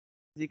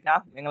Jessica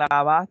မင်္ဂလာ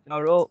ပါကျွန်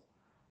တော်တို့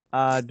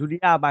ဒုတိ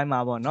ယအပိုင်းမှာ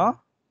ပေါ့နော်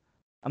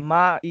အမ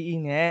အီ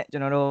နဲ့ကျွ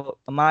န်တော်တို့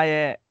အမ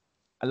ရဲ့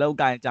အလုပ်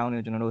ကိုင်အကြောင်းတွေ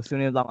ကျွန်တော်တို့ဆွေး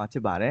နွေးသွားမှာဖြ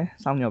စ်ပါတယ်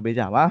စောင့်မျှော်ပေး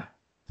ကြပါ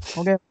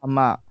ဟုတ်ကဲ့အမ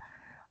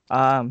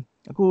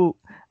အခု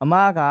အမ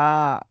က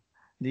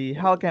ဒီ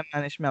health care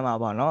management မှာ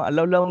ပေါ့နော်အ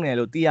လုပ်လုပ်နေ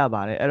လို့သိရ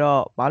ပါတယ်အဲ့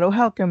တော့ဘာလို့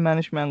health care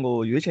management ကို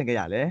ရွေးချယ်ခဲ့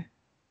ရလဲ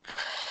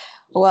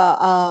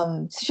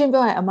ရှင်း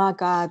ပြောရင်အမ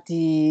က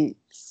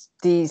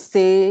ဒီ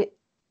စေး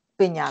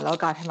ပညာလော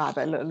ကထဲမှာ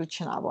ပဲလုပ်ချ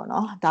င်တာပေါ့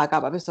နော်ဒါက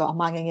ဘာဖြစ်ဆိုအ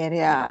မငယ်ငယ်တ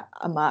ည်းက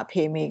အမအ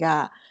ဖေမိက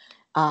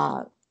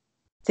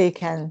စေး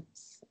ခံ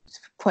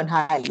ဖွင့်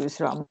ထားတယ်လို့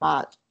ဆိုတော့အမ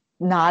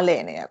နားလ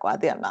ည်နေရကွာ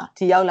သိရမလား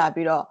ဒီရောက်လာ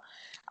ပြီးတော့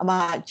အမ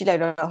ကြည့်လို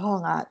က်တော့ဟော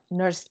ငါ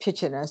nurse ဖြစ်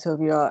ချင်တယ်ဆို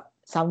ပြီးတော့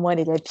someone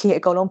တွေလည်းဖြည့်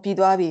အကုန်လုံးပြီး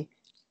သွားပြီ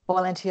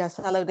volunteer ဆ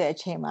က်လုပ်တဲ့အ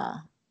ချိန်မှာ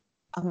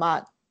အမ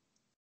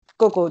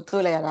ကို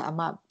တွေ့လိုက်ရတာအ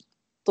မ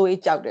သွေး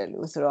ကြောက်တယ်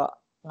လို့ဆိုတော့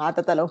ငါတ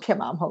သက်လုံးဖြစ်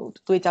မှာမဟုတ်ဘူး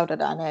သွေးကြောက်တ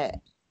တာနဲ့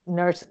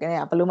nurse ကဘ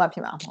ယ်လိုမှဖြ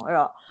စ်မှာမဟုတ်အဲ့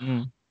တော့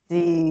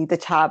ဒီတ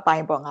ခြားပို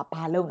င်းပေါ့ငါ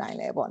ဘာလုပ်နိုင်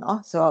လဲပေါ့နော်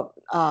ဆိုတော့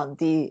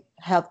ဒီ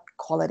health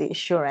quality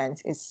assurance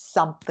is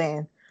something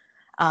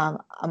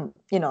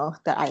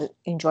that I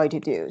enjoy to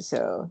do so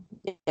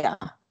yeah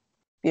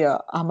ပြီးတော့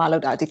အမလု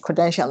ပ်တာဒီ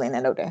credentialing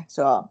နဲ့လုပ်တယ်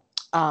ဆိုတော့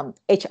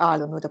HR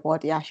လို့မျိုးတဘော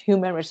တရား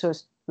human resource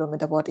လို့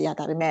မျိုးတဘောတရား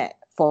ဒါပေမဲ့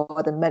for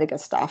the medical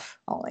staff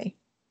only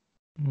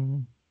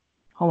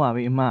ဟုတ်ပါ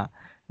ပြီအမ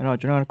အဲ့တော့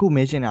ကျွန်တော်အခု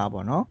မေးချင်တာ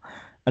ပေါ့နော်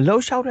အလု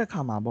ပ်လျှောက်တဲ့ခါ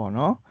မှာပေါ့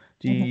နော်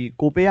ဒီ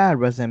ကိုပေးရ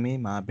resume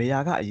မှာဘယ်ဟာ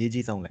ကအရေး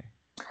ကြီးဆုံးလဲ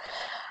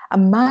အ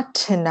မ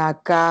ထင်တာ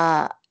က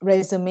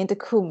resume တ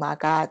စ်ခုမှာ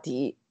ကဒီ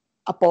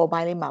အပေါ်ပို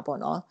င်းလေးမှာပေါ့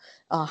နော်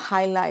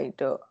highlight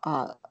တော့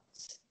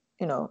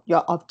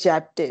your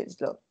objectives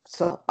လို့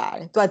ဆိုပါတ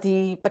ယ်သူကဒီ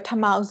ပထ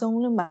မအဆုံး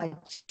လေးမှာ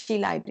ရှိ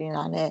လိုက်နေ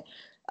တာနဲ့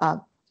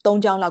၃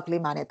ကြောင်းလောက်က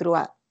လေးမှာနဲ့သူတို့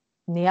က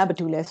နေရဘာ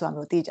တူလဲဆိုတာ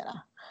မျိုးသိကြတာ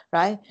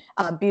right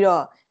ပြီး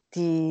တော့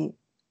ဒီ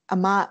အ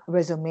မ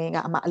resume က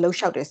အမအလုပ်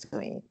လျှောက်တယ်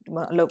ဆိုရင်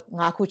အလုပ်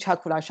5ခု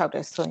6ခုလောက်လျှောက်တ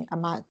ယ်ဆိုရင်အ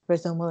မ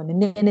resume ကိုနည်း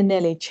န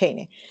ည်းလေးချိန်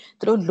နေ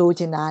သူတို့လို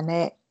ချင်တာ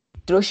နဲ့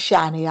သူတို့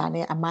ရှာနေတာ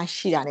နဲ့အမ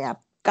ရှိတာနဲ့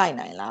ကိုက်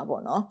နိုင်လား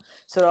ပေါ့နော်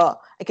ဆိုတော့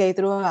အကယ်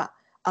သူတို့က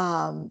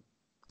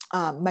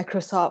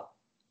Microsoft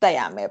တက်ရ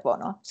မယ်ပေါ့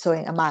နော်ဆိုရ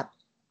င်အမ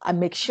I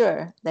make sure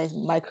that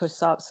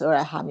Microsoft ဆို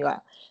တာဟာမျိုးက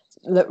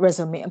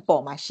resume အ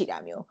ပေါ်မှာရှိတာ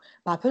မျိုး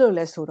ဘာဖြစ်လို့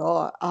လဲဆို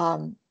တော့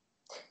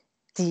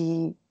ဒီ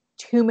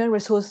human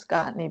resource က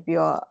နေပြီး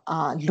တော့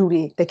လူ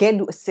တွေတကယ်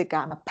လူအစ်စ်က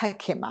မဖတ်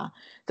ခင်မှာ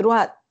သူတို့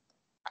က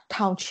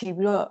ထောင်ချီ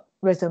ပြီးတော့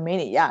resume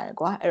တွေရတယ်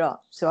ကွာအဲ့တော့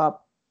ဆိုတော့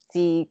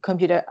ဒီ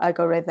computer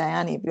algorithm က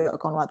နေပြီးတော့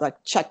အကောင်လုံးကသူက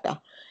check တာ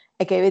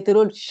အကယ်၍သူ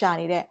တို့ရှာ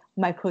နေတဲ့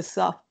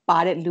Microsoft ပါ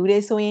တဲ့လူတွေ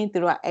ဆိုရင်သူ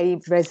တို့ကအဲ့ဒီ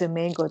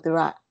resume ကိုသူ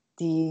တို့က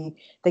ဒီ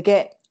တက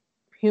ယ်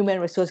human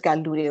resource က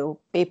လူတွေကို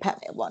ပေးဖတ်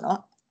မယ်ပေါ့နော်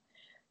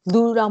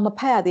လူတော်မဖ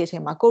တ်ရတဲ့အချိ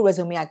န်မှာကိုယ့်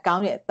resume ကကော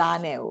င်းတဲ့အသား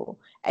နဲ့ကို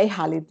အဲ့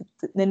ဟာလေး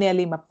နည်းနည်း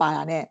လေးမပါ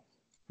တာနဲ့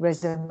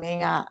resume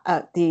က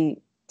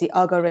the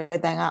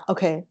algorithm က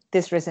okay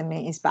this resume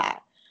is bad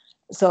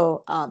so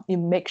you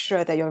make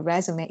sure that your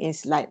resume is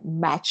like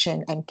matching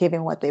and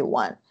giving what they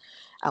want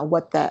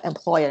what the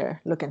employer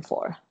looking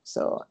for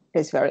so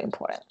it's very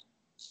important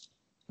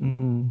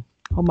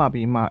ဟုတ်ပါ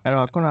ပြီအဲ့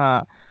တော့ခုန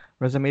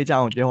resume အကြော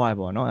င်းပြောရ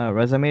ပေါ့နော်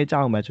resume အကြော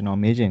င်းပဲကျွန်တော်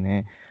မေးချင်တ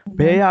ယ်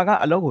ဘယ်ဟာက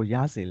အလုပ်ကိုရ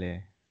စေလဲ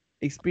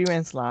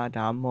experience လား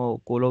ဒါမှမဟုတ်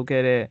ကိုလုပ်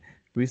ခဲ့တဲ့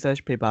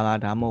research paper လား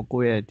ဒါမှမဟုတ်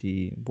ကိုယ့်ရဲ့ဒီ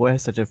board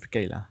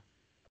certificate လား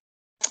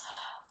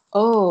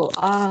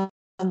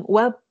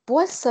well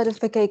board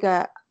certificate က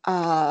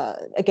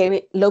အကယ်၍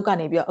လောက်က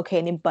နေပြီးတော့ okay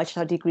နင်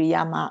bachelor degree ရ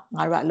မှ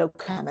ငါတို့ကလောက်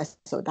ခံမယ်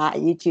ဆိုဒါအ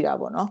ရေးကြီးတာ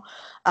ပေါ့နော်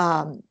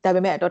ဒါပေ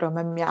မဲ့တော်တော်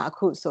များများအ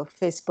ခုဆို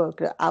Facebook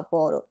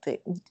Apple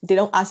they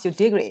don't ask you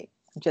degree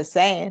just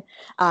saying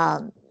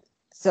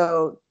so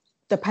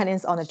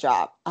depends on the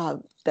job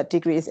the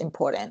degree is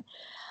important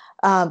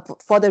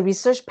for the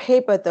research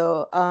paper though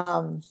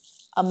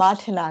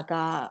amatina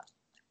ka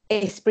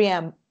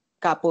experience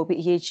ကပိုပြီး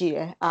အရေးကြီးတ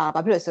ယ်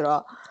ဘာဖြစ်လို့ဆို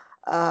တော့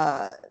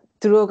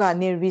သူတို့က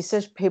နေ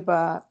research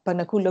paper ဘယ်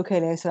နှခုလုပ်ခဲ့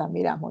လဲဆိုတာ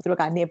မေးတာမဟုတ်သူ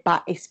တို့ကနေဘာ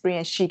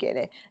experience ရှိခဲ့တ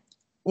ယ်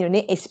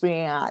နေ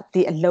experience က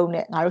ဒီအလုံး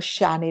နဲ့ငါတို့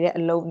ရှာနေတဲ့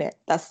အလုံးနဲ့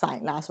သက်ဆို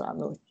င်လားဆိုတာ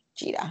မျိုး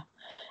ကြည့်တာ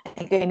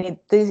အဲ့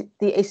ဒီ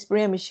ဒီ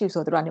experience မရှိ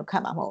ဆိုသူတို့ကနေခ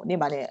တ်မှာမဟုတ်နေ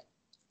ပါနဲ့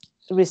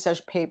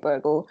research paper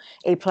ကို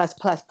A+++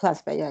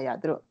 ပဲရ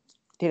သူတို့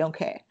they don't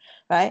care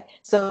right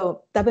so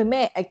ဒါပေ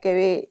မဲ့အကယ်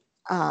၍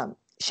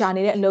ရှာ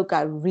နေတဲ့အလုပ်က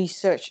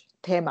research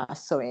ထဲမှာ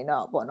ဆိုရင်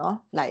တော့ပေါ့နော်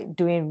like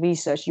doing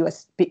research you are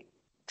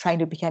trying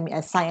to become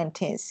a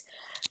scientist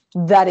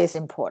that is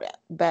important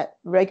but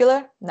regular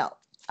no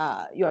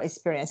your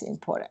experience is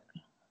important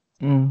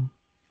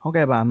ဟုတ်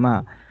ကဲ့ပါအမ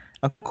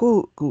အခု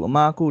အမ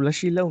အခုလက်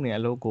ရှိလုပ်နေတဲ့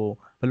အလုပ်ကို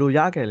ဘယ်လိုရ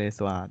ခဲ့လဲ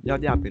ဆိုတာပြော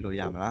ပြပေးလို့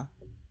ရမလား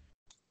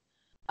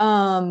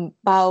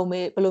ဘာ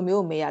လို့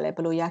မျိုးမေးရလဲဘ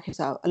ယ်လိုရခဲ့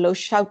ဆိုတော့အလုပ်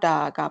လျှောက်တာ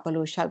ကဘယ်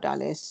လိုလျှောက်တာ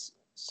လဲ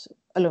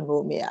အဲ့လို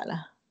မျိုးမေးရ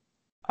လား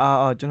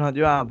ကျွန်တော်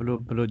ပြောဘယ်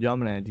လိုပြော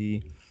မလဲဒီ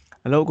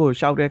အလုပ်ကို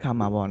လျှောက်တဲ့ခါ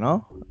မှာပေါ့နော်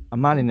အ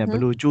မအနေနဲ့ဘ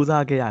ယ်လိုစူးစ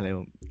မ်းခဲ့ရလဲ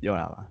ပြော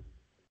တာပါ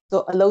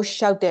ဆိုအလုပ်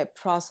လျှောက်တဲ့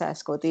process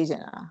ကိုသိချ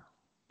င်တာ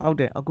ဟုတ်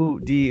တယ်အခု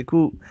အ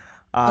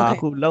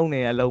ခုလုပ်နေ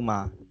တဲ့အလုပ်မှာ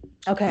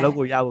အလုပ်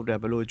ကိုရဖို့အတွက်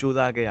ဘယ်လိုစူးစ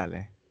မ်းခဲ့ရ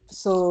လဲ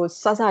so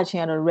စချ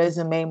င်းကတော့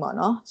resume ပေါ့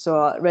နော် so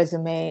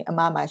resume အမ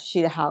မှာရှိ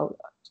တဲ့ဟာ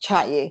ချ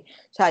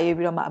ရေး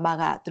ပြီးတော့မှအမ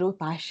ကသူတို့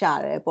ဘာရှာ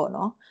တယ်ပေါ့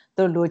နော်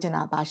သူတို့လိုချင်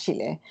တာဘာရှိ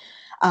လဲ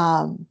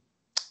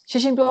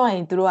ရှင်းပြောရရ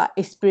င်သူတို့က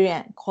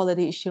experience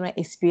quality assurance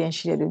experience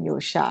ရှိတဲ့လူ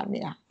မျိုးရှာနေ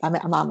တာဒါပေ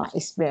မဲ့အမမှာ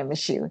experience မ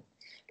ရှိဘူး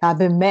ဒါ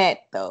ပေမဲ့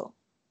တော့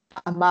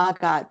အမ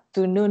က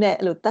သူတို့နဲ့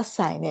အဲ့လိုသက်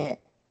ဆိုင်တဲ့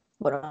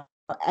ပေါ့နော်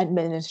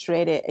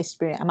administrative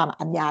experience အမမှာ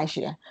အများကြီး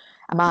ရှိတယ်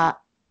အမ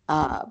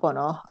ပေါ့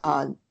နော်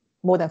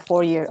more than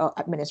 4 years of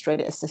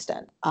administrative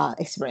assistant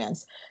experience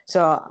so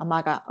အမ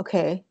က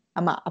okay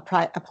အမ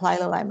apply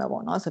လုပ်လိုက်မှာ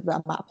ပေါ့နော်ဆိုပြီး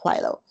အမ apply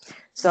လုပ်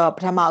so ပ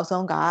ထမ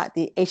ဆုံးက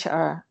ဒီ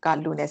HR က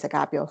လူနဲ့စ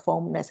ကားပြော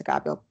phone နဲ့စကား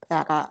ပြော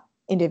ဒါက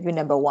interview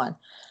number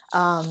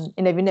 1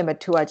 interview number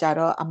 2ကကြ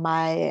တော့အမ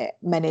ရဲ့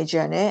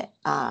manager နဲ့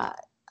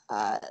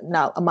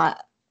နောက်အမ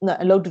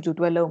အလုပ်တူ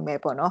တွဲလုပ်မယ်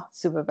ပေါ့နော်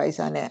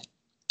supervisor နဲ့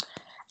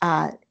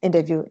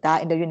interview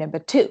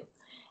number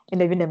 2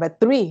 interview number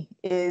 3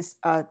 is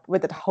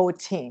with the whole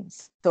team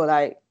so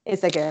like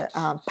it's like a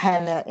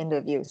panel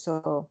interview so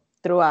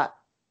သူတို့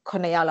က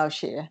9ယောက်လောက်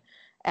ရှိတယ်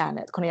အဲ့ဒါ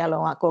နဲ့9ယောက်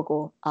လုံးကကို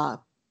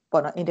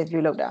ပေါ့နော် interview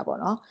လုပ်တာပေါ့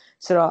နော်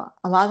ဆိုတော့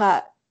အမက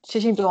ရှ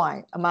င်းပြောရ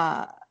င်အမ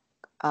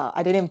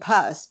I didn't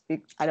pass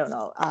I don't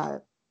know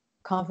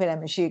confident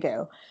မရှိခဲ့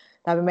ဘူး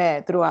ဒါပေမဲ့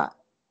သူတို့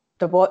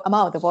ကအမ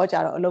ကိုသဘောကျ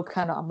တော့အလုပ်ခ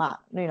န့်တော့အမ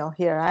you know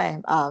here I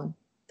am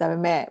ဒါပေ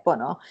မဲ့ပေါ့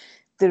နော်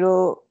သူ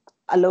တို့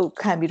အလုပ်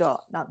ခံပြီးတော့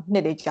နောက်နှ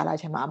စ်လေးကြာလာ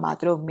ချိန်မှာအမ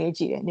သူတို့မေး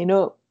ကြည့်တယ်နင်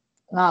တို့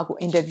ငါ့ကို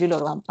interview လု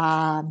ပ်တော့ဘာ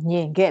မြ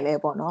င်ခဲ့လဲ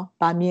ပေါ့နော်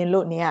ဘာမြင်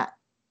လို့နင်က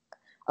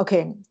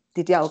okay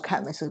ဒီတယောက်ခံ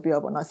မယ်ဆိုပြီး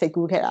တော့ပေါ့နော်စိတ်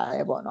ကူးခဲ့တာ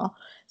လေပေါ့နော်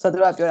ဆိုတော့သူ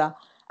တို့ကပြောတာ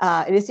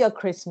it is your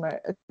Christmas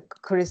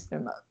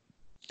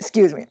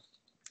excuse me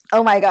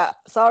oh my god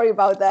sorry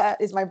about that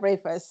it's my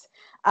breakfast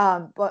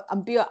but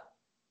I'mပြီးတော့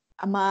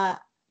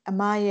အ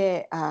မရဲ့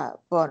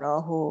ပေါ့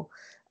နော်ဟို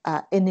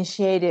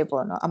initiative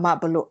ပေါ့နော်အမ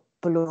ဘ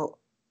လို့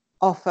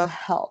offer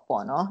help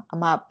ပေါ့နော်အ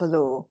မဘ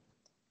လို့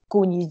ကူ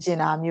ညီချင်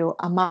တာမျိုး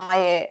အမ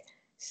ရဲ့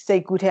စိ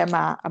တ်ကူးထဲ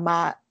မှာအမ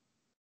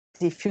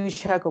ဒီ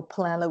future ကို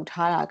plan လုပ်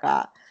ထားတာက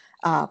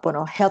ပေါ့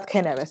နော်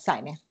healthcare နဲ့ပဲဆို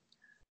င်တယ်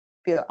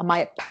ပြီးတော့ my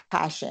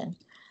passion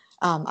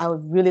I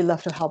would really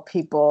love to help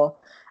people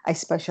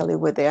especially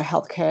with their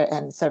healthcare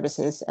and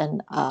services and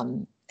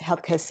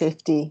healthcare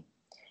safety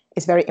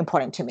is very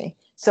important to me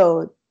so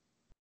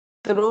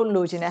သူတို့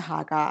လိုချင်တဲ့ဟာ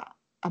က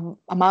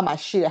အမမှာ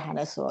ရှိတဲ့ဟာ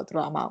နဲ့ဆိုတော့သူ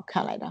တို့အမကိုခံ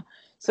လိုက်တာ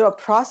so a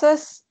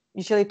process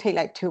usually take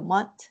like 2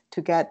 months to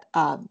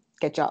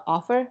get your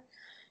offer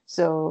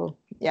so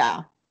yeah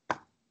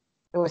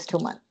it was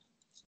 2 months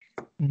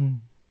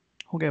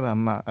ဟုတ်ကဲ့ပါ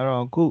အမအဲ့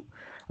တော့အခု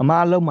အမ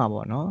အလုပ်မှာ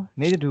ပေါ့နော်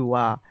နေ့တူက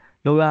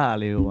လုပ်ရတာ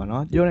လေးကိုပေါ့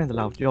နော်ပြောနေသ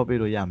လောက်ပြောပြ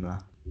လို့ရမ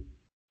လား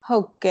ဟု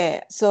တ်ကဲ့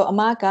so အ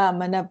မက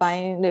မနက်ပို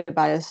င်းနေ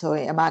ပါတယ်ဆိုရ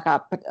င်အမက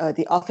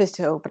ဒီ office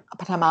ကို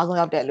ပထမဆုံး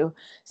ရောက်တယ်လို့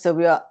ဆို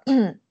ပြီးတော့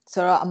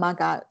ဆိုတော့အမ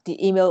ကဒီ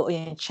email ကို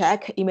check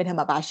email ထဲ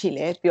မှာပါရှိ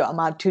လဲပြီးတော့အ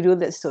မ to do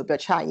list ဆို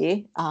ပြီးချရေး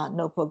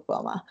notebook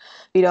ပေါ်မှာ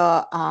ပြီးတော့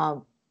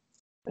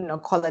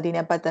quality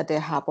နဲ့ပတ်သက်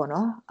တဲ့ဟာပေါ့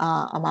နော်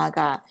အမက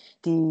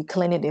ဒီ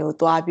clinic တွေကို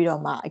သွားပြီး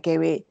တော့မှအကယ်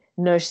၍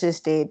 nurses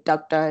တွေ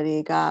doctor တွေ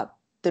က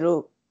သူ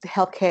တို့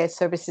healthcare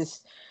services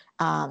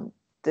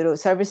သူတို့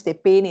service တွေ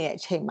ပေးနေတဲ့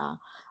အချိန်မှာ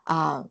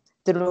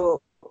သူတို့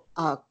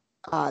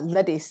လ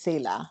က်တွေ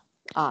ဆေးလား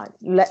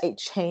လက်အိတ်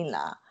ချင်း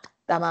လား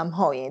ဒါမှမ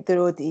ဟုတ်ရင်သူ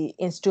တို့ဒီ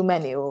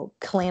instrument တွေကို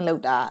clean လု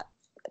ပ်တာ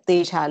သေ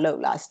ချာလုပ်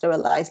လား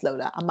sterilize လုပ်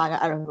လားအမက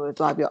အဲ့လိုမျိုး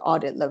သွားပြီး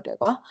audit လုပ်တယ်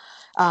ပေါ့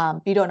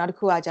ပြီးတော့နောက်တစ်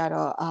ခုကကြ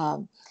တော့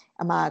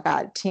အမက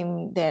team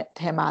တဲ့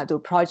ထဲမှာသူ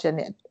project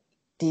နဲ့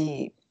ဒီ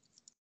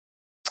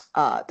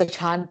တ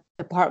ခြား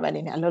department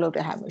တွေနဲ့အလုပ်လုပ်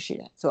တဲ့ဟာမျိုးရှိ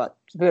တယ်ဆိုတော့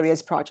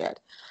various project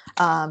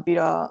ပြီး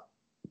တော့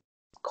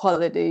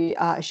quality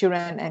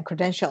assurance and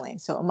credentialing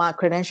so အမ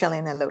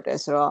credentialing နဲ့လုပ်တယ်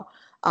ဆိုတော့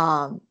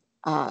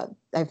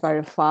I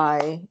verify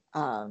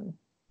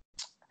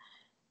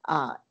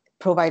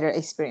provider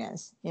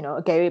experience you know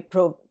အကယ်၍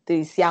ဒီ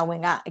ဆရာဝ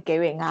န်ကအကယ်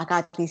၍ငါက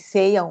ဒီ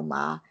ဆေးရုံ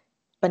မှာ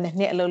ဘယ်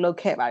နှစ်အလုပ်လုပ်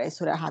ခဲ့ပါတယ်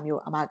ဆိုတဲ့ဟာ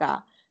မျိုးအမက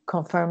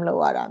confirm လုပ်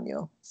ရတာ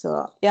မျိုး so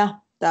yeah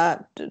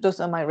those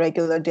are my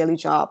regular daily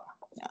job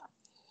yeah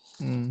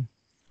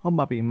ဟုတ်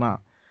ပါပြီအမ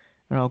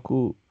အဲ့တော့ခု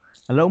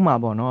အလုံးမှာ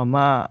ပေါ့နော်အမ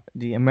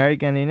ဒီ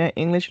American တွေနဲ့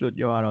English လို့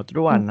ပြောရတော့သူ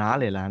တို့ကနား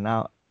လေလားနော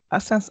က်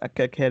accent အခ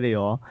က်ခဲတွေ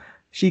ရော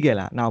ရှိခဲ့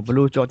လားနောက်ဘယ်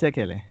လိုကြော်ဖြတ်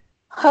ခဲ့လဲ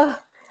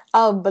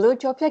ဘယ်လို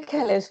ကြော်ဖြတ်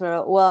ခဲ့လဲဆို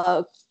တော့ well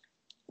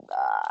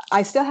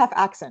I still have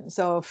accent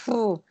so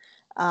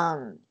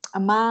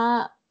အမ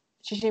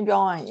ရှင်းပြော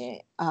ရရင်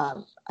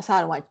အ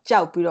စားတော့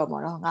ကြောက်ပြီးတော့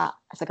ပေါ့နော်ငါ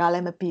စကားလ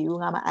ည်းမပြီး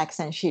ဘူးငါမှ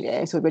accent ရှိတယ်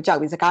ဆိုပြီးကြောက်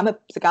ပြီးစကား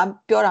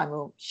ပြောတာ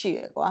မျိုးရှိတ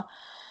ယ်ကွာ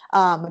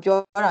မပြော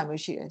တာ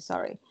မျိုးရှိတယ်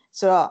sorry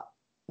ဆိုတော့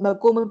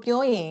ကိုမ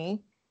ပြောရင်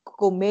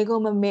ကိုမေးကို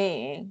မမေး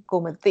ရင်ကို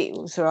မသိ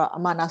ဘူးဆိုတော့အ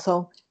မနောက်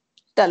ဆုံး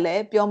တက်လဲ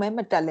ပြောမယ်မ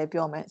တက်လဲ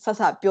ပြောမယ်ဆက်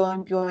ဆက်ပြောရင်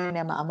လ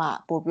ည်းအမ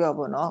ပို့ပြော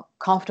ပေါ့နော်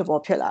comfortable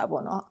ဖြစ်လာ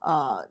ပေါ့နော်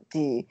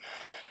ဒီ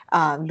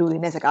လူတွေ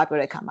နဲ့စကားပြော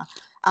တဲ့အခါမှာ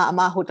အမ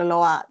ဟိုတ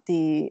လောကဒီ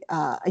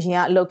အရင်က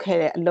အလုပ်ခဲ့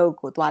တဲ့အလုပ်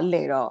ကိုသွား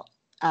လဲတော့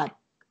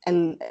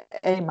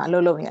အဲ့ဒီမှာအလု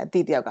ပ်လုပ်နေတဲ့အ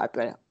တီးတယောက်က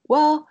ပြောတယ်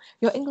well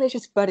your English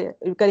is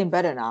getting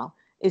better now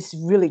it's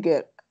really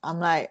good I'm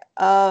like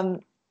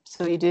so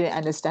you didn't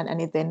understand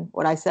anything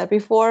what I said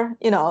before.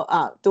 You know,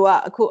 to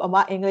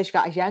ama English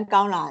ka yan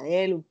kaung la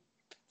le lu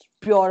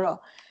pyo ro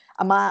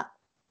ama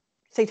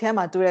စိတ်ထဲ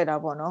မှာတွေးရတာ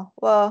ပေါ့နော်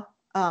well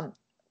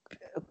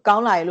ကော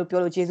င်းလာရလို့ပြော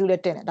လို့ကျေးဇူးလ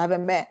ည်းတင်တယ်ဒါပေ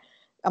မဲ့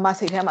အမ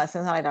စိတ်ထဲမှာစ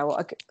ဉ်းစားလိုက်တာပေါ့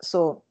so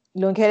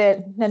လွန်ခဲ့တဲ့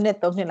2နှစ်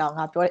3နှစ်လောက်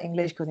ငါပြောတဲ့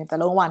English ကိုနေတ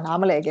လုံးဝနား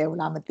မလည်ခဲ့ဘူး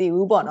လားမသိ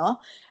ဘူးပေါ့နော်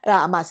အဲ့ဒါ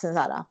အမစဉ်း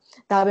စားတာ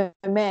ဒါပေ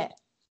မဲ့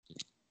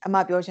အမ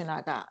ပြောချင်တာ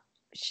က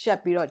ရှက်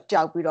ပြီးတော့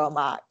ကြောက်ပြီးတော့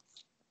မှ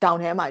တောင်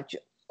ထဲမှာ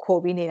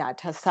ခိုးပြီးနေတာ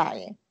ထက်ဆိုင်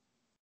ရင်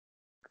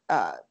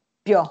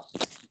ပြော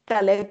တ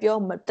က်လဲပြော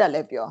မတက်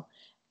လဲပြော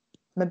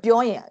မပြော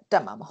ရင်တ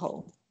က်မှာမဟုတ်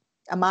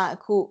အမအ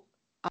ခု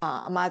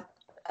အမ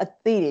အ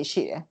သိတွေ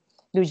ရှိတယ်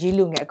လူကြီး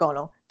လူငယ်အကုန်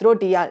လုံးသူတို့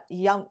ဒီ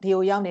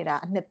ကိုရောက်နေတာ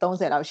အနှစ်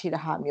30လောက်ရှိ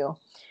တဲ့ဟာမျိုး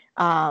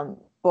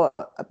ပေါ့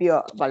ပြီး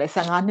တော့ဗာလဲ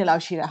15နှစ်လော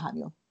က်ရှိတဲ့ဟာ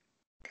မျိုး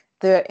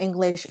their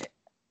English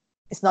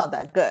is not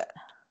that good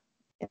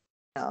you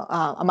know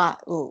အမ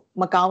ဟို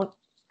မကောင်း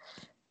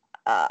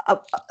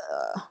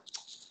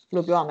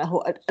လို့ပြောရမယ်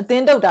ဟိုအတ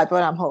င်းတုတ်တာပြော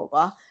တာမဟုတ်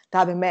ကွာ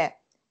ဒါပေမဲ့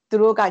သူ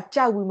တို့က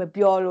ကြောက်ပြီးမ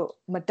ပြောလို့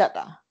မတက်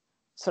တာ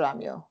ဆိုတာ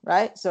မျိုး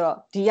right ဆိုတော့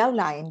ဒီရောက်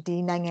လာရင်ဒီ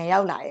နိုင်ငံ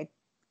ရောက်လာရင်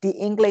ဒီ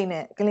အင်္ဂလိပ်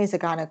နဲ့ကလင်းစ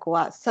ကားနဲ့ကိုက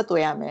ဆက်သွ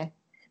ယ်ရမယ်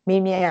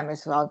မေးမြန်းရမယ်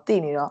ဆိုတော့သိ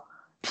နေတော့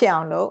ဖြစ်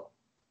အောင်လို့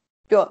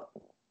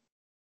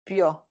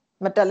ပြော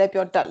မတက်လဲ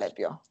ပြောတက်လဲ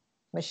ပြော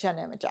မရှက်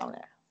နဲ့မကြောက်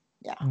နဲ့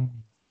yeah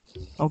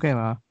ဟုတ်ကဲ့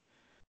ပါ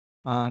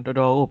တော်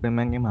တော်ကိုပြန်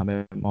မှန်းနေမှာပဲ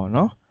ပေါ့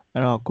နော်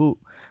အဲ့တော့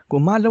ကို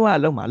မလော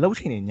က်မှာလှုပ်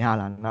ချင်နေညာ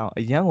လားနောက်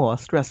အရန်ကို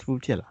stressful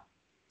ဖြစ်လား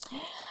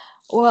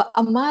ဟို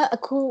အမအ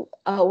ခု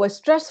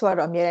stress ဆို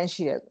တော့အများကြီး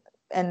ရှိတယ်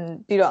and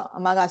ပြီးတော့အ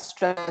မက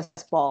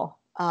stressful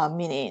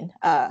meaning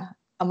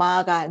အမ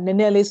ကနည်း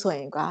နည်းလေးဆိုရ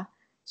င်ကွာ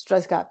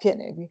stress ကဖြစ်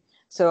နေပြီ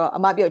ဆိုတော့အ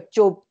မပြော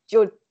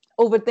ကြို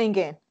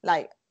overthinking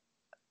like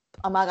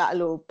အမကအဲ့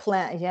လို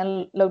plan အရင်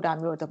လောက်တာ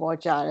မျိုးသဘော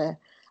ကျတယ်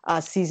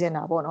season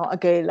တာပေါ့နော်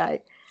okay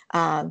like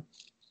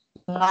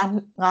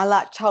 9လ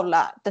6လ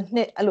တစ်နှ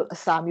စ်အဲ့လိုအ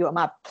စာမျိုးအမ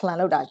plan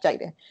လောက်တာကြိုက်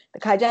တယ်တ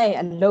ခါကျရင်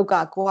အလောက်က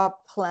ကိုက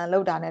plan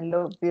လောက်တာနဲ့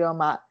လုပ်ပြီးတော့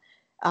မှ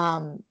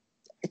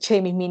အချိ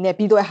န်မီနဲ့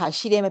ပြီးတော့ဟာ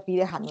ရှိတယ်မပြီး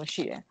တဲ့ဟာမျိုး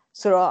ရှိတယ်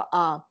ဆိုတော့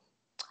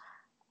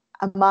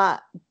အမ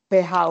ဘ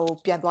ယ်ဟာကို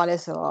ပြန်သွားလဲ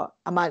ဆိုတော့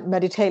အမ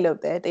meditate လုပ်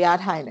တယ်တရား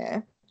ထိုင်တယ်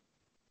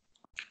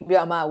ပြီး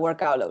တော့အမ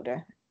workout လုပ်တယ်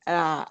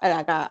အဲ့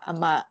ဒါကအ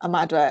မ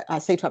အတွက်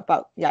စိတ်ထွက်ပေါ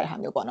က်ရတဲ့ဟာ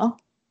မျိုးပေါ့နော်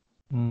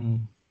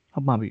ဟု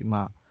တ်ပါပြီအမ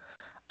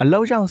အ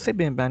လောက်ကြောင့်စိတ်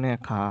ပင်ပန်းတဲ့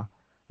အခါ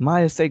အမ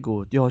ရဲ့စိတ်ကို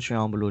ပျော်ရွှင်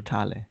အောင်ဘယ်လို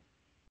ထားလဲ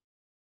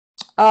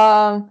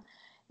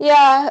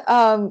yeah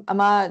အ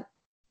မ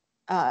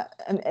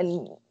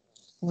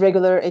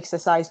regular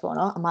exercise ပေါ့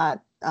နော်အမ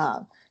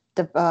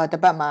တ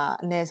ပတ်မှာ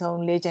အနည်းဆုံး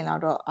4ချိန်လော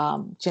က်တော့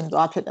gym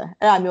သွားဖြစ်တယ်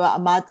အဲ့ဒါမျိုးက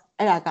အ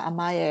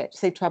မရဲ့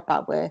စိတ်ထွက်ပေါ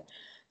က်ပဲ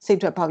စိတ်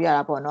ထွက်ပေါက်ရ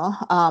တာပေါ့နော်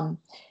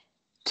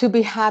to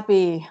be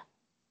happy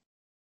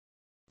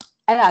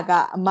အဲ့ဒါက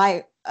အမ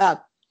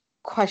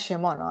question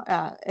ပေါ့နော်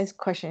this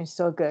question is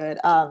so good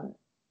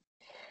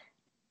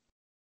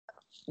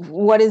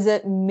what does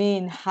it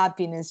mean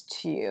happiness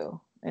to you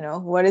you know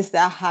what is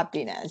that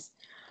happiness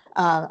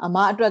အမ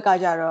အတွက်က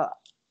ကြတော့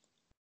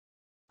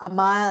အ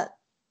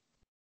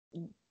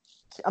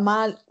မ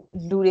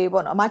လူတွေ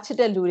ပေါ့နော်အမချစ်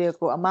တဲ့လူတွေ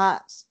ကိုအမ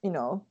you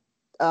know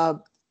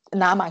အ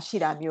နားမှာရှိ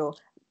တာမျိုး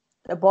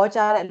သဘောကျ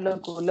တဲ့အလုပ်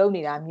ကိုလုပ်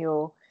နေတာ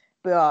မျိုး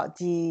ပြီးတော့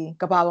ဒီ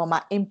ကမ္ဘာပေါ်မှာ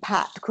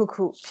impact တစ်ခု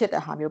ဖြစ်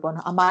တဲ့ဟာမျိုးပေါ့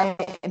နော်အမ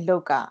ရဲ့အလု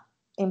ပ်က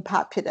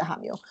impact ဖြစ်တဲ့ဟာ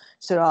မျိုး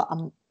ဆိုတော့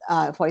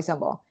for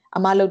example အ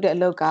မလုပ်တဲ့အ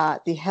လုပ်က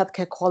the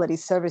healthcare quality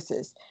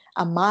services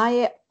အမ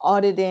ရဲ့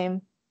auditing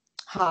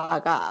ဟာ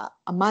က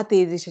အမတ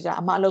ည်သေးချာ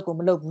အမအလုပ်ကို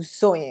မလုပ်ဘူး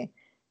ဆိုရင်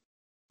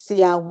ဆ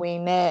ရာဝ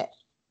န်နဲ့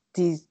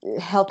ဒီ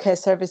healthcare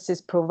services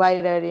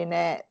provider တွေ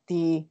နဲ့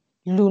ဒီ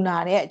လူနာ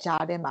တွေအ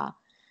ကြားထဲမှာ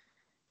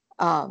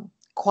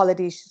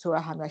quality ဆို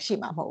တာဟာမျိုးရှိ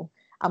မှာမဟုတ်ဘူး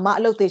အမ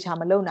အလုပ်သေးချာ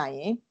မလုပ်နိုင်ရ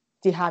င်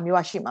ဒီဟာ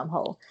မျိုးရှိမှာမ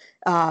ဟုတ်ဘူး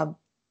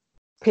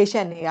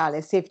patient တွေကလ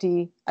ည်း safety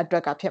အတွ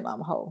က်ကဖြစ်မှာ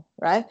မဟုတ်ဘူး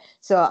right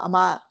so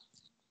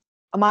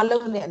အမလု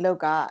ပ်နေအလုပ်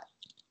က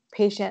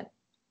patient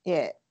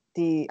ရဲ့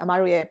ဒီအမ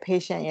တို့ရဲ့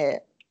patient ရဲ့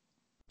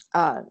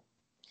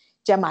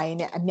ကျန်းမာရေး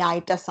နဲ့အများ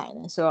ကြီးတက်ဆိုင်တ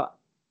ယ်ဆိုတော့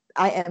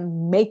I am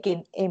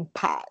making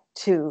impact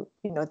to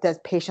you know this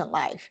patient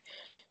life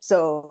so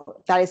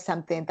that is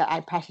something that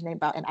I'm passionate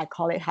about and I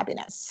call it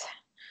happiness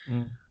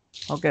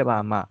ဟုတ်ကဲ့ပါ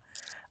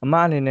အမ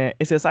အနေနဲ့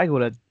exercise ကို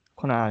လည်း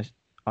ခုန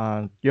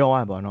ပြောရ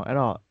ပါတော့အဲ့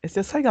တော့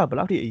exercise ကဘယ်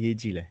လောက်ထိအရေး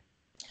ကြီးလဲ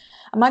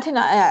အမထင်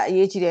တာအဲ့အ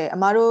ရေးကြီးတယ်အ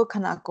မတို့ခ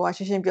ဏကို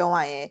ရှင်းပြောရ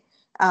ရင်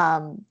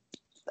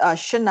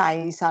8နာ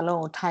ရီစာ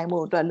လုံးကိုထိုင်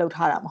ဖို့အတွက်လှုပ်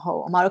ထားတာမဟု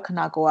တ်အမတို့ခ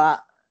ဏကို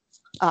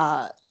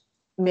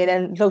မြေနဲ့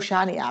လှုပ်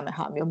ရှားနေရမယ်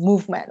ဟာမျိုး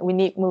movement we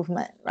need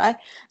movement right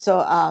so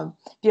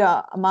ပြီး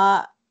တော့အမ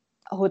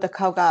ဟိုတစ်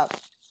ခေါက်က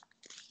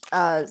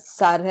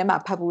စာထဲမှာ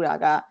ဖတ်ပူတာ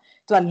က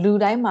သူကလူ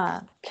တိုင်းမှာ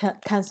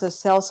cancer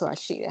cell ဆိုတာ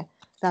ရှိတယ်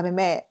ဒါပေ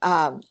မဲ့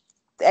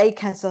အဲ့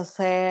cancer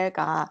cell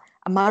က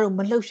အမတို့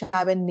မလှုပ်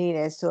ရှားပဲနေတ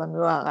ယ်ဆိုတော့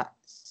မျိုးက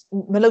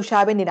မလှုပ်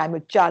ရှားပဲနေတာ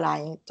မျိုးကြာလာ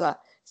ရင်သူက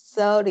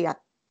cell တွေက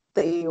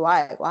သေသွား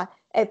တယ်ကွာ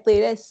အဲ့သေ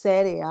တဲ့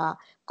cell တွေက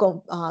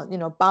you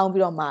know ပေါင်း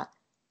ပြီးတော့မှ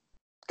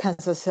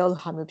cancer cell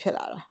ဟာမျိုးဖြစ်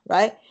လာတာ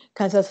right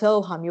cancer cell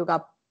ဟာမျိုးက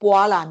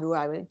ပွားလာမျိုး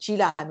တာပဲကြီး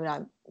လာ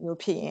မျိုး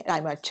ဖြစ်ရင်အဲ့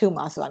ဒါမျိုး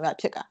tumor ဆိုတာမျိုး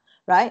ဖြစ်တာ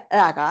right အဲ့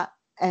ဒါက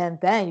and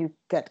then you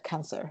get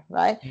cancer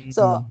right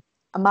so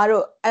အမ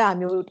တို့အဲ့ဒါ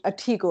မျိုးအ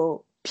ထီကို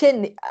ဖြစ်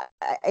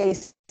အဲ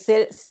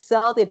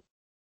cell တွေ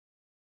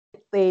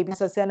သေးပြီး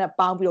ဆက်နဲ့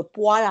ပေါင်းပြီးတော့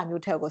ပွားတာ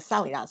မျိုးထက်ကိုစော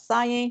င့်နေတာ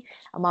စားရင်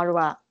အမတို့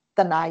က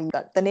တနာရီ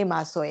တနေ့မှာ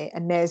ဆိုရင်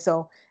အနည်း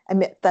ဆုံး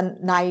တ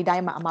နာရီတို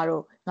င်းမှာအမ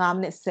တို့9မိ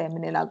နစ်10မိ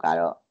နစ်လောက်က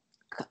တော့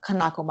ခ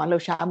ဏကိုမှလှု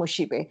ပ်ရှားမှု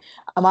ရှိပဲ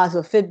အမ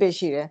ဆို Fitbit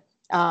ရှိတယ်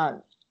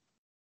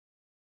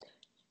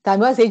ဒါ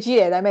မျိုးဈေးကြီး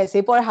တယ်ဒါပေမဲ့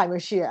ဈေးပေါ်တဲ့ဟာ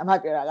မျိုးရှိတယ်အမ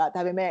ပြောတာက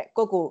ဒါပေမဲ့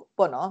ကို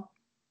ပေါ့နော်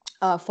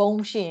ဖု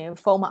န်းရှိရင်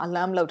ဖုန်းမှာ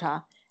alarm လောက်ထား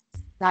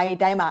နိုင်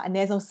တိုင်းမှာအန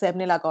ည်းဆုံး7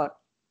မိနစ်လောက်တော့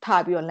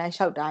ထားပြီးတော့လမ်း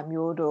လျှောက်တာ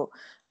မျိုးတို့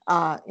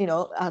you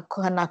know ခ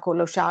ဏကို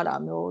လှုပ်ရှားတာ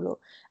မျိုးလို့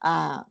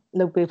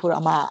လုပ်ပေးဖို့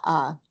တော့အမ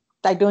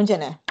တိုက်တွန်းခြ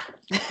င်းတယ်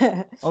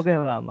ဟုတ်ကဲ့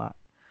ပါအမ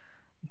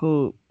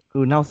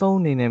ကိုနောက်ဆုံး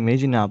အနေနဲ့မေး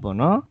ချင်တာပေါ့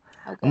နော်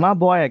အမ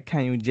ဘွားရဲ့ခံ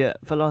ယူချက်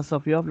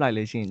philosophy of life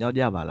လေးရှိရင်ကြောက်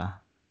ကြပါလား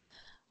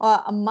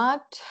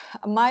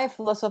my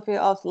philosophy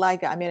of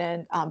life I mean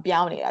ပြော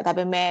င်းနေတာဒါ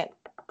ပေမဲ့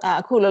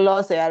အခုလောလော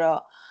ဆယ်က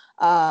တော့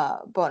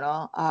ပေါ့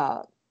နော်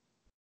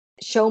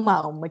ရှုံးမ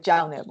အောင်မကြော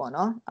က်နဲ့ပေါ့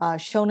နော်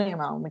ရှုံးနေ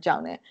မအောင်မကြော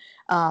က်နဲ့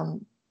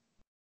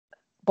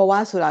ဘဝ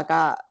ဆိုတာက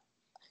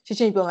ရှင်း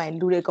ရှင်းပြောရင်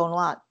လူတွေအကုန်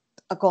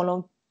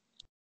လုံး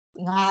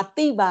ငါ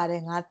သိပါတ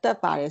ယ်ငါတက်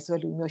ပါတယ်ဆို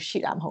တဲ့လူမျိုးရှိ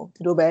တာမဟုတ်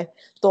သူတို့ပဲ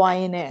တွား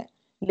ရင်းနဲ့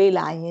လေ့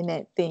လာရင်း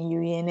နဲ့သင်ယူ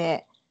ရင်းနဲ့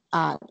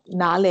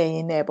နားလည်ရ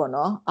င်းနဲ့ပေါ့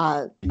နော်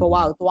ဘဝ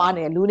ကိုတွား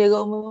နေလူတွေ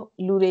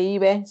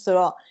ကြီးပဲဆို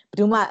တော့ဘယ်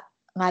သူ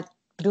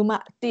မှ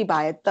သိပါ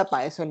ရဲ့တက်ပါ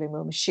ရဲ့ဆိုလို့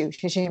မျိုးမရှိဘူး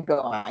ရှင်းရှင်းပြော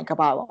ရင်ကပ္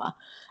ပပေါ်မှာ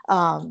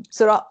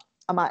ဆိုတော့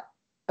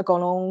အကု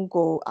န်လုံး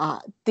ကို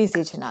သိ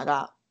စေချင်တာက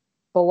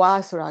ဘဝ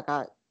ဆိုတာက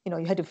you know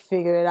you have to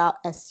figure it out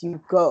as you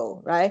go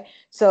right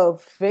so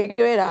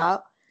figure it out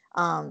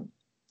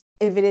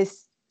if it is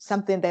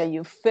something that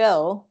you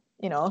feel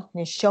you know 你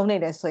ရှုံးနေ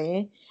တယ်ဆိုရ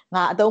င်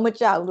ငါအတော့မ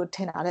ကြောက်ဘူးလို့ထ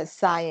င်တာနဲ့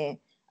စာရင်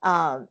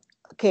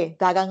okay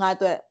ဒါကငါအ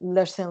တွက်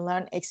lesson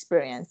learn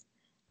experience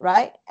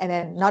right and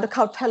then နောက်တစ်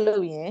ခေါက်ထပ်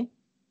လို့ရင်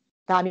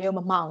ဒါမျိုး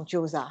မမှောင်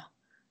ကြိုးစား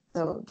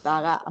so ဒါ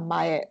ကအမ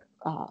ရဲ့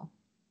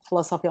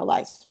philosophy of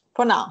life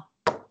for now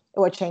it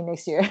will change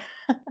next year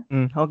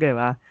ဟုတ်ကဲ့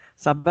ပါ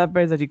စပတ်ပ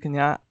ရိသတ်ကြီးခင်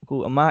ဗျာအခု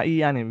အမအီး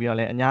ရနေပြီးတော့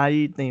လည်းအများ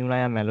ကြီးသင်ယူလို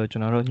က်ရမယ်လို့ကျွ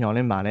န်တော်တို့ညွှန်လ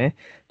င့်ပါတယ်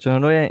ကျွန်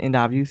တော်တို့ရဲ့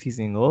interview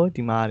season ကို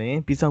ဒီမှာတင်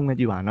ပြီးဆုံးခွင့်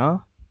ပြုပါနော်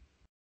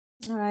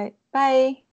all right bye